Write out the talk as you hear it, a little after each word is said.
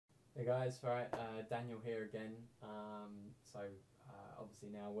Hey guys, right, Daniel here again. Obviously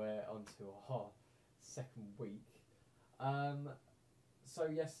now we're on to our second week. So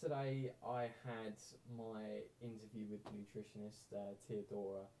yesterday I had my interview with the nutritionist,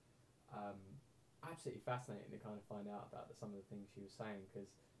 Teodora. Um, Absolutely fascinating to kind of find out about some of the things she was saying because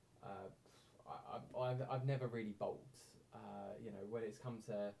I've never really bulked. When it's come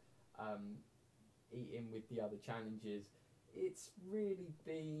to eating with the other challenges, it's really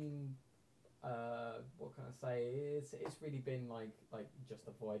been what can I say? It's really been like just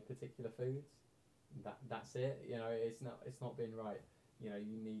avoid particular foods. That's it. It's not been right.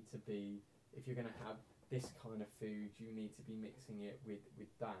 You need to be, if you're gonna have this kind of food, you need to be mixing it with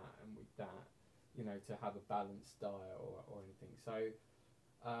that and with that. To have a balanced diet or anything. So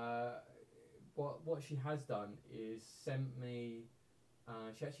what she has done is sent me.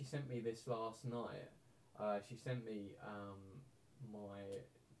 She actually sent me this last night. She sent me my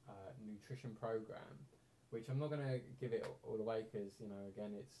nutrition program, which I'm not going to give it all away because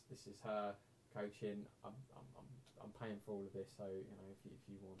again this is her coaching. I'm paying for all of this, so if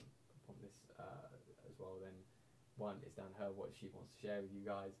you want this as well, then one, it's down to her what she wants to share with you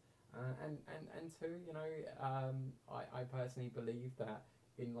guys, and two, I personally believe that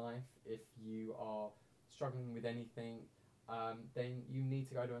in life, if you are struggling with anything, then you need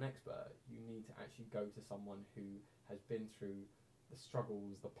to go to an expert. You need to actually go to someone who has been through the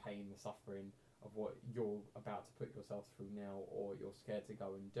struggles, the pain, the suffering of what you're about to put yourself through now, or you're scared to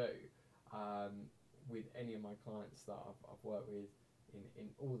go and do. With any of my clients that I've worked with in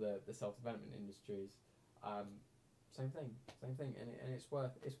all the self-development industries, same thing, and it's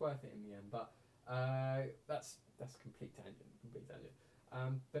worth it in the end. But that's complete tangent.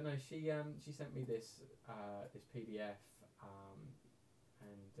 But no, she sent me this PDF,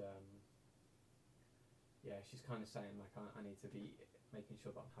 she's kind of saying like I need to be making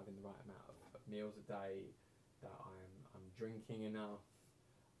sure that I'm having the right amount of meals a day, that I'm drinking enough.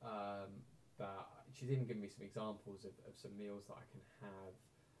 That she's even given me some examples of some meals that I can have,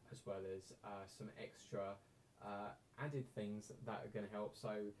 as well as some extra added things that are going to help.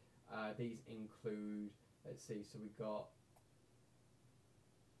 So these include, let's see, so we've got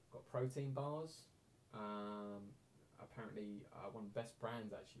protein bars. Apparently one of the best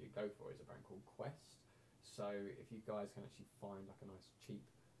brands actually to go for is a brand called Quest. So if you guys can actually find like a nice cheap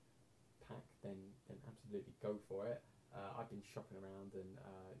pack, then absolutely go for it. I've been shopping around and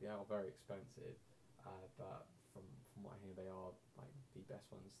they are very expensive, but from what I hear, they are like the best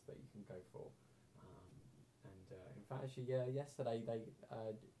ones that you can go for. In fact, actually, yesterday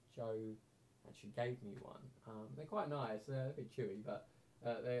Joe actually gave me one. They're quite nice. They're a bit chewy, but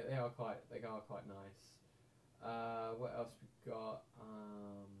they are quite nice. What else we got?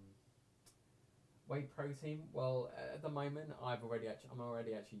 Whey protein. Well, at the moment, I'm already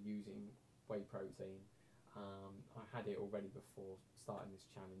actually using whey protein. I had it already before starting this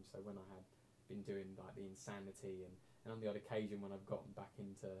challenge. So when I had been doing like the insanity and on the odd occasion when I've gotten back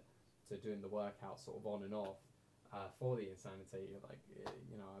into doing the workout sort of on and off for the insanity, like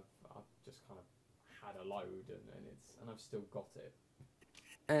I've just kind of had a load and I've still got it.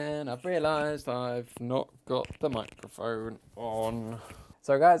 And I've realised I've not got the microphone on.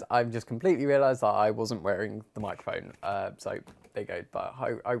 So guys, I've just completely realised that I wasn't wearing the microphone. So there you go. But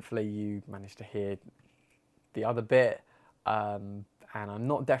hopefully you managed to hear the other bit. And I'm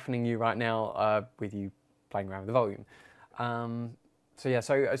not deafening you right now with you playing around with the volume.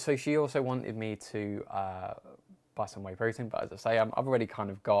 So she also wanted me to buy some whey protein. But as I say, I've already kind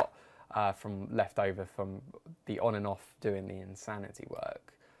of got from leftover from the on and off doing the insanity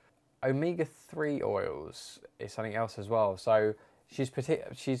work. Omega-3 oils is something else as well. So she's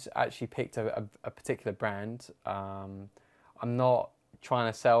actually picked a particular brand. I'm not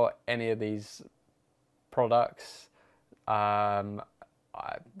trying to sell any of these products. In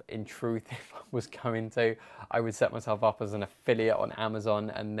truth, if I was going to, I would set myself up as an affiliate on Amazon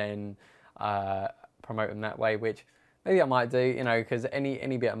and then promote them that way, which maybe I might do, because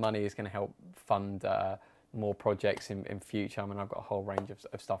any bit of money is going to help fund more projects in future. I mean, I've got a whole range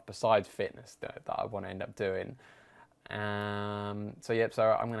of stuff besides fitness that I want to end up doing. So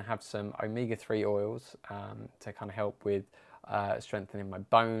I'm going to have some omega-3 oils to kind of help with strengthening my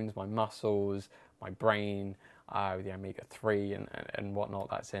bones, my muscles, my brain, with the omega-3 and whatnot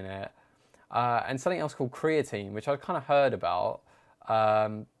that's in it. And something else called creatine, which I've kind of heard about,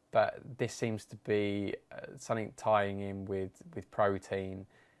 but this seems to be something tying in with protein,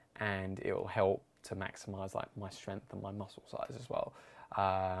 and it will help to maximize like my strength and my muscle size as well.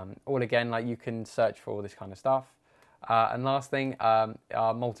 All again, like you can search for all this kind of stuff. And last thing are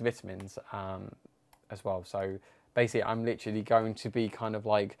multivitamins as well. So basically I'm literally going to be kind of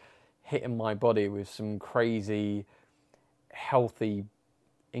like hitting my body with some crazy healthy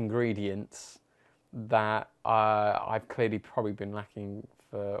ingredients that I've clearly probably been lacking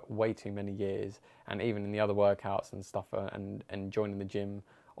for way too many years, and even in the other workouts and stuff, and joining the gym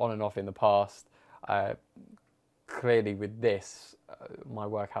on and off in the past, clearly with this, my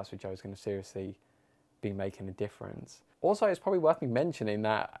workouts with Joe is going to seriously be making a difference. Also, it's probably worth me mentioning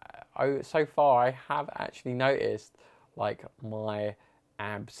that so far I have actually noticed like my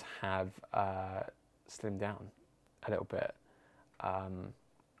abs have slimmed down a little bit,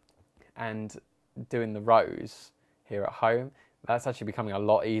 and doing the rows here at home, that's actually becoming a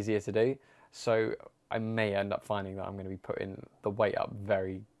lot easier to do. So I may end up finding that I'm going to be putting the weight up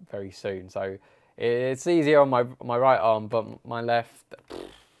very, very soon. So it's easier on my right arm, but my left,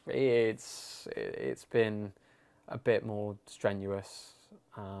 it's been a bit more strenuous.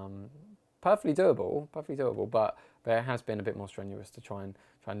 Perfectly doable, but it has been a bit more strenuous to try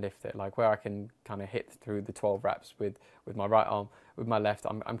and lift it. Like where I can kind of hit through the 12 reps with my right arm, with my left,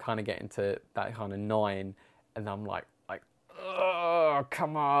 I'm kind of getting to that kind of 9, and I'm like, oh,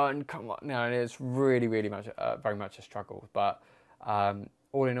 come on. No, and it's really, really much, very much a struggle. But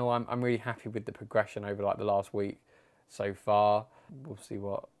all in all, I'm really happy with the progression over like the last week so far. We'll see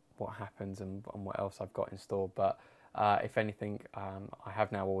what happens and what else I've got in store. But if anything, I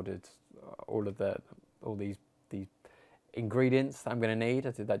have now ordered all these ingredients that I'm going to need.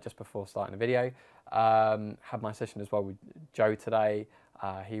 I did that just before starting the video. Had my session as well with Joe today.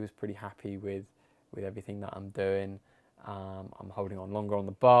 He was pretty happy with everything that I'm doing. I'm holding on longer on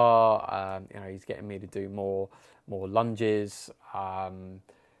the bar. You know, he's getting me to do more lunges, holding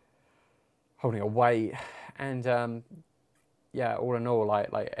a weight, and yeah, all in all,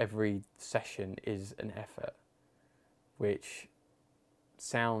 like every session is an effort, which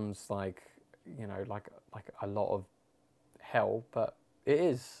sounds like, you know, like a lot of hell, but it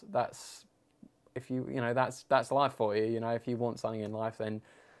is. That's, if you know, that's life for you. You know, if you want something in life, then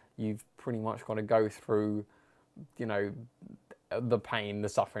you've pretty much got to go through, you know, the pain, the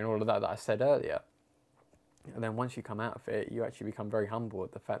suffering, all of that I said earlier. And then once you come out of it, you actually become very humble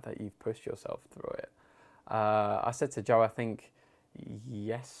at the fact that you've pushed yourself through it. I said to Joe, I think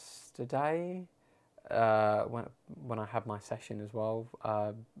yesterday, when I had my session as well,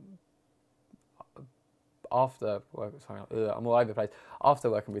 after work, sorry, I'm all over the place. After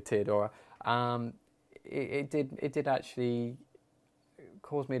working with Teodora, it did actually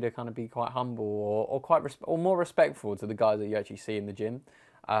cause me to kind of be quite humble or quite or more respectful to the guys that you actually see in the gym.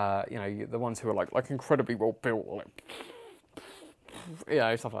 You know, the ones who are like incredibly well built, like, you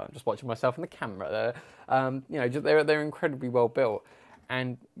know, stuff like that. I'm just watching myself in the camera there. You know, they're incredibly well built,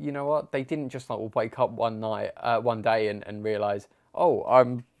 and you know what? They didn't just like wake up one day and realize, oh,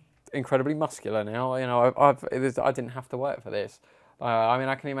 I'm incredibly muscular now. You know, I didn't have to work for this. I mean,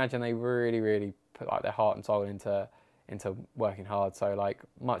 I can imagine they really put like their heart and soul into working hard. So like,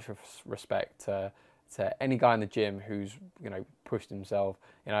 much respect to any guy in the gym who's, you know, pushed himself.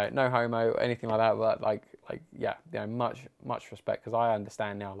 You know, no homo, anything like that. But like yeah, you know, much respect, because I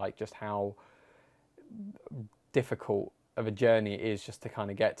understand now like just how difficult of a journey it is just to kind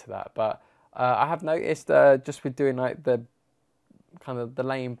of get to that. But I have noticed just with doing like the kind of the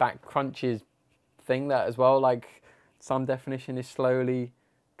laying back crunches thing, that as well, like some definition is slowly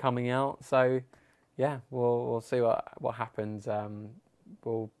coming out. So yeah, we'll see what happens. I'll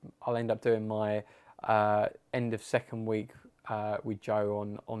end up doing my end of second week with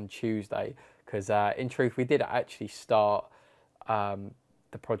Joe on Tuesday, because in truth we did actually start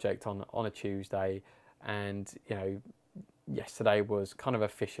the project on a Tuesday, and you know, yesterday was kind of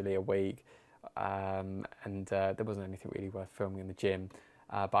officially a week, and there wasn't anything really worth filming in the gym.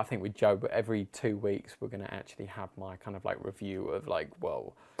 But I think with Joe, every 2 weeks we're going to actually have my kind of like review of like,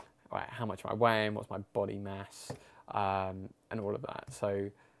 well, right, how much am I weighing, what's my body mass, and all of that. So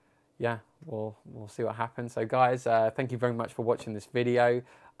yeah, we'll see what happens. So guys, thank you very much for watching this video.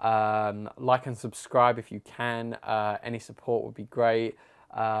 Like and subscribe if you can. Any support would be great.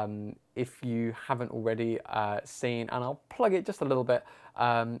 If you haven't already seen, and I'll plug it just a little bit,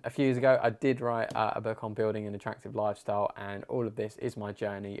 a few years ago I did write a book on building an attractive lifestyle, and all of this is my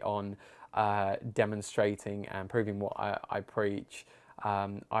journey on demonstrating and proving what I preach.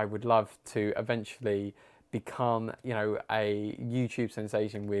 I would love to eventually become, you know, a YouTube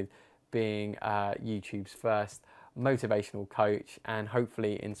sensation with being YouTube's first motivational coach, and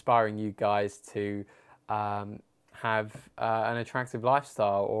hopefully inspiring you guys to have an attractive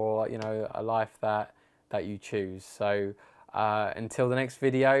lifestyle, or you know, a life that you choose. So until the next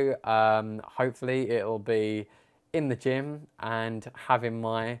video, hopefully it'll be in the gym and having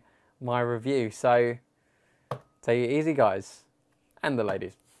my review. So take it easy, guys, and the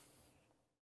ladies.